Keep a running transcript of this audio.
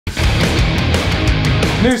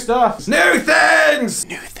New stuff! New things!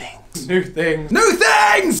 New things! New things! New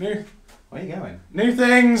things! New... Where are you going? New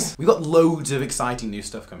things! We've got loads of exciting new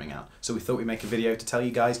stuff coming out, so we thought we'd make a video to tell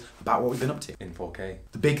you guys about what we've been up to. In 4K.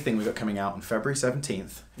 The big thing we've got coming out on February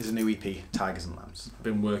 17th is a new EP, Tigers and Lambs. I've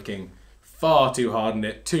been working far too hard on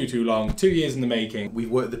it, too long, 2 years in the making. We've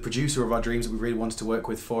worked with the producer of our dreams that we really wanted to work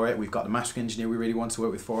with for it. We've got the mastering engineer we really wanted to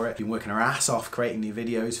work with for it. Been working our ass off creating new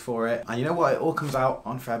videos for it. And you know what? It all comes out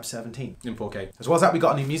on Feb 17th. In 4K. As well as that, we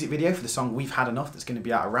got a new music video for the song We've Had Enough that's going to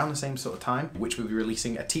be out around the same sort of time, which we'll be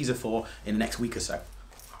releasing a teaser for in the next week or so.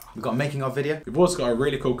 We've got a making of video. We've also got a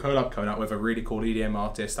really cool collab coming out with a really cool EDM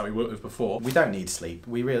artist that we worked with before. We don't need sleep.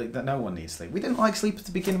 No one needs sleep. We didn't like sleep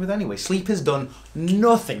to begin with anyway. Sleep has done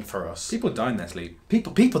nothing for us. People die in their sleep.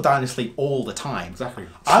 People die in their sleep all the time. Exactly.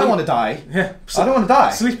 I don't want to die. Yeah. I don't want to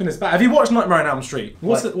die. Sleeping is bad. Have you watched Nightmare on Elm Street?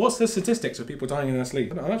 What's the statistics of people dying in their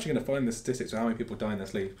sleep? I'm actually going to find the statistics of how many people die in their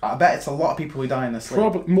sleep. I bet it's a lot of people who die in their sleep.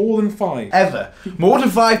 Probably more than 5. Ever. More than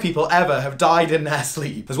 5 people ever have died in their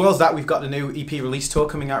sleep. As well as that, we've got the new EP release tour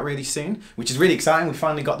coming out really soon, which is really exciting. We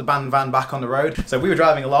finally got the band van back on the road. So we were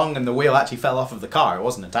driving along and the wheel actually fell off of the car. It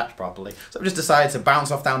wasn't attached properly. So we just decided to bounce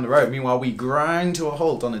off down the road. Meanwhile, we grind to a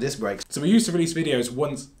halt on a disc brake. So we used to release videos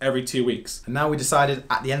once every 2 weeks. And now we decided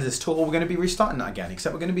at the end of this tour, we're going to be restarting that again,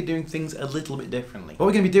 except we're going to be doing things a little bit differently. What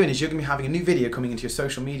we're going to be doing is you're going to be having a new video coming into your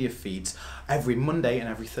social media feeds every Monday and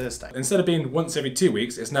every Thursday. Instead of being once every 2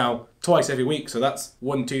 weeks, it's now twice every week. So that's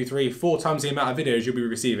 1, 2, 3, 4 times the amount of videos you'll be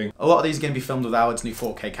receiving. A lot of these are going to be filmed with Howard's new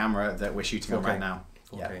 4K camera that we're shooting on 4K. right now.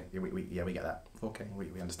 4K. Yeah, we get that. 4K.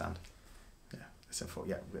 We understand. Yeah, it's a 4.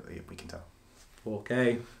 Yeah, we can tell.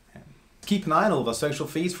 4K. Yeah. Keep an eye on all of our social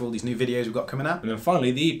feeds for all these new videos we've got coming out. And then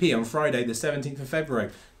finally, the EP on Friday, the 17th of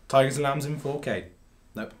February. Tigers and Lambs in 4K.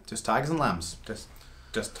 Nope, just Tigers and Lambs. Just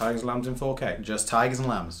Tigers and Lambs in 4K. Just Tigers and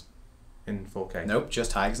Lambs. In 4K. Nope,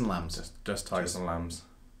 just Tigers and Lambs. Just Tigers and Lambs.